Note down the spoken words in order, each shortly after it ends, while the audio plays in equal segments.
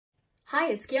Hi,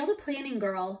 it's Gail the Planning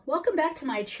Girl. Welcome back to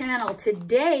my channel.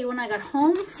 Today, when I got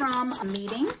home from a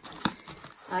meeting,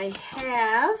 I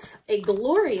have a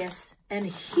glorious and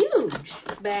huge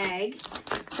bag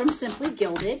from Simply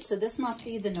Gilded. So this must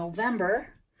be the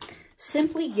November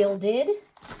Simply Gilded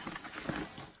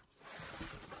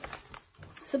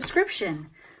subscription.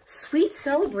 Sweet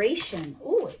Celebration.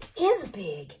 Oh, it is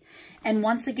big. And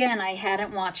once again, I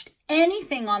hadn't watched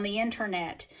anything on the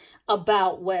internet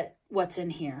about what's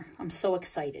in here. I'm so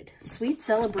excited. Sweet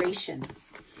Celebration.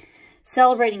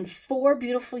 Celebrating 4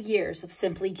 beautiful years of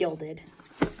Simply Gilded.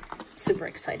 Super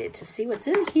excited to see what's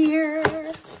in here.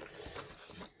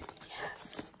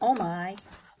 Yes. Oh my.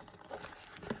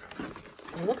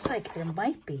 It looks like there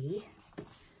might be.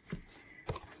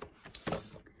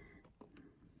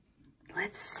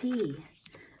 Let's see.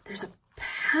 There's a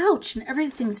pouch and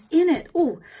everything's in it.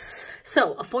 Oh,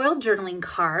 so a foiled journaling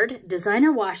card,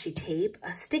 designer washi tape,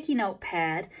 a sticky note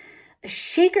pad, a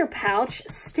shaker pouch,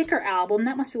 sticker album,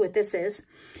 that must be what this is,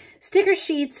 sticker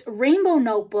sheets, rainbow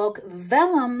notebook,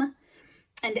 vellum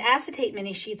and acetate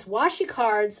mini sheets, washi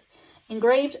cards,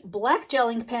 engraved black gel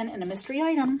ink pen, and a mystery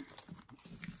item.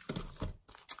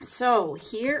 So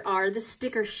here are the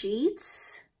sticker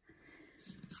sheets.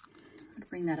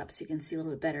 Bring that up so you can see a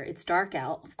little bit better. It's dark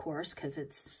out, of course, because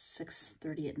it's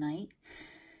 6:30 at night.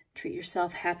 Treat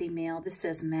yourself, happy mail. This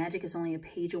says magic is only a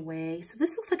page away. So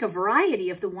this looks like a variety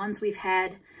of the ones we've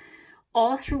had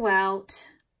all throughout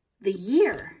the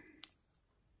year.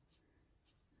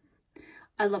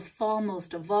 I love fall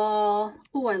most of all.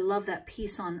 Oh, I love that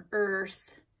Peace on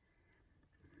Earth.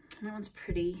 That one's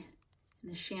pretty.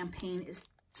 And the champagne is,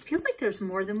 feels like there's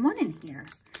more than one in here.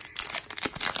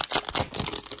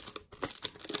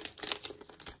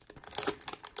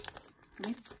 Let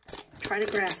me try to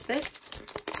grasp it.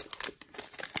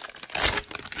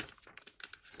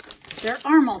 There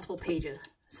are multiple pages.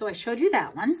 So I showed you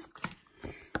that one.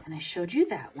 And I showed you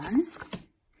that one.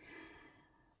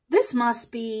 This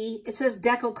must be, it says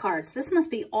deco cards. This must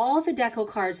be all the deco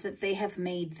cards that they have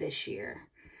made this year.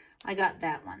 I got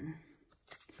that one.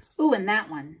 Ooh, and that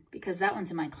one, because that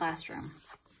one's in my classroom.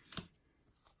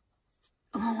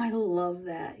 Oh, I love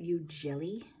that. You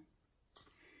jelly.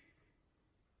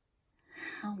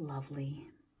 How lovely.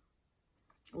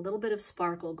 A little bit of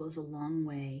sparkle goes a long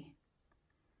way.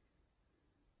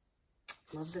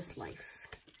 Love this life.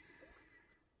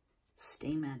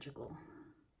 Stay magical.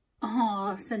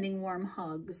 Aw, sending warm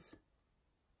hugs.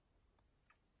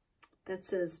 That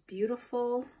says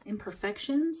beautiful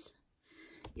imperfections.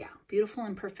 Yeah, beautiful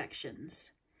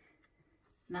imperfections.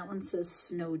 And that one says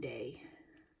snow day.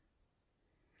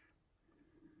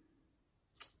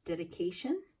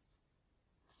 Dedication.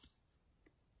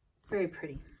 Very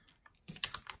pretty.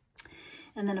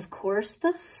 And then, of course,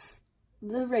 the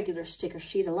regular sticker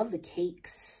sheet. I love the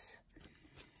cakes.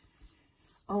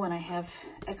 Oh, and I have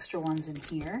extra ones in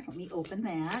here. Let me open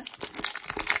that.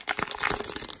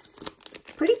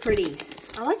 Pretty pretty.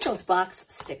 I like those box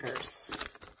stickers.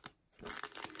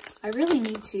 I really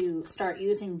need to start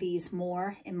using these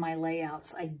more in my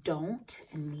layouts. I don't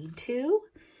and need to.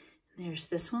 There's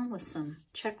this one with some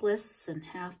checklists and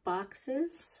half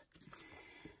boxes.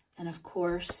 And of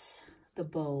course, the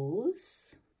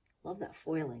bows. Love that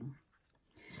foiling.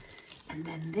 And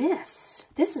then this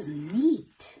is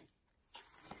neat.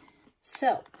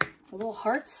 So, a little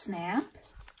heart snap.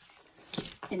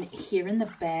 And here in the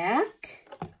back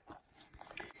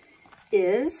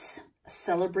is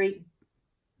Celebrate.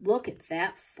 Look at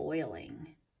that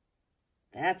foiling.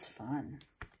 That's fun.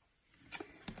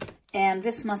 And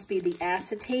this must be the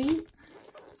acetate.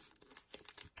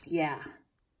 Yeah.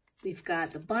 We've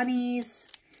got the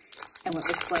bunnies and what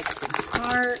looks like some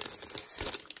hearts.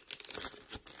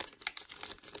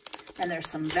 And there's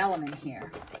some vellum in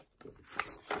here.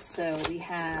 So we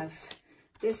have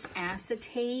this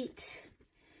acetate,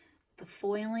 the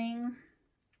foiling.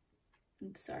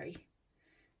 Oops, sorry.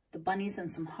 The bunnies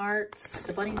and some hearts.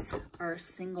 The bunnies are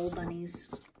single bunnies.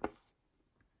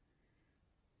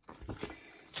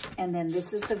 And then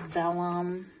this is the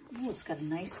vellum. Oh, it's got a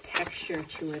nice texture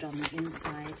to it on the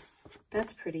inside.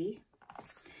 That's pretty.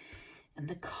 And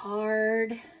the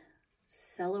card,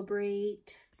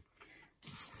 Celebrate.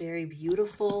 Very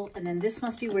beautiful. And then this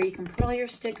must be where you can put all your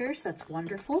stickers. That's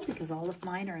wonderful because all of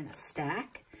mine are in a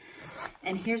stack.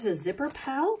 And here's a zipper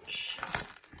pouch.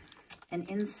 And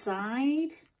inside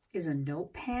is a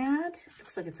notepad.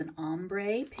 Looks like it's an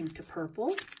ombre, pink to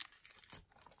purple.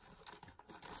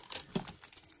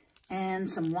 And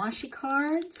some washi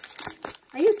cards.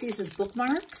 I use these as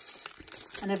bookmarks.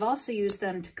 And I've also used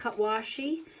them to cut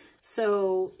washi.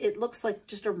 So it looks like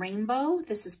just a rainbow.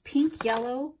 This is pink,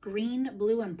 yellow, green,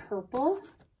 blue, and purple.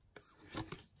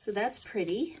 So that's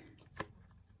pretty.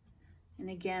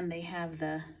 And again, they have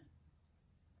the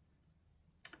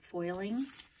foiling.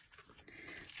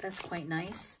 That's quite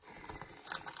nice.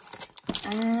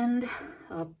 And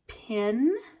a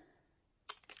pin.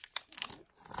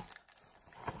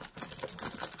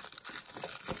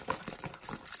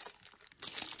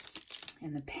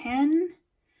 And the pen,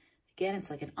 again,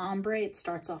 it's like an ombre. It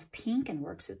starts off pink and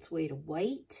works its way to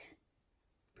white.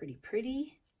 Pretty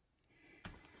pretty.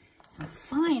 And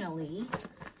finally,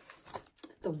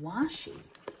 the washi.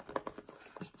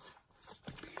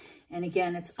 And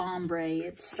again, it's ombre.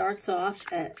 It starts off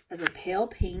as a pale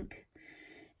pink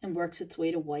and works its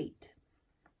way to white.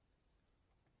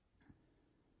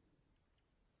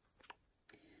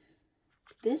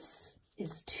 This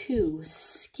is 2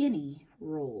 skinny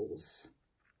rolls.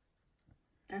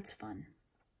 That's fun.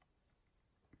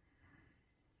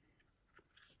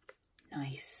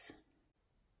 Nice.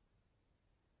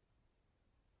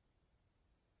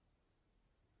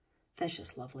 That's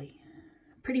just lovely.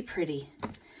 Pretty pretty.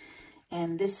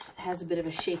 And this has a bit of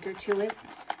a shaker to it.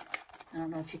 I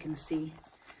don't know if you can see.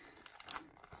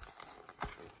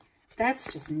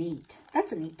 That's just neat.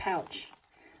 That's a neat pouch.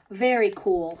 Very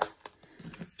cool.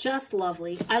 Just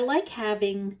lovely. I like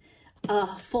having a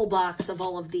full box of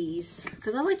all of these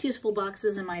because I like to use full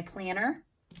boxes in my planner.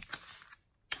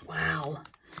 Wow.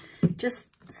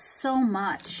 Just so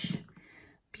much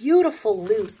beautiful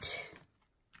loot.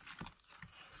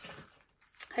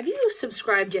 Have you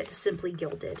subscribed yet to Simply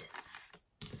Gilded?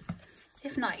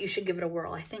 If not, you should give it a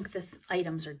whirl. I think the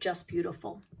items are just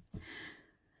beautiful.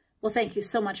 Well, thank you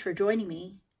so much for joining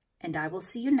me, and I will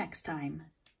see you next time.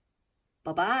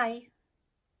 Bye-bye.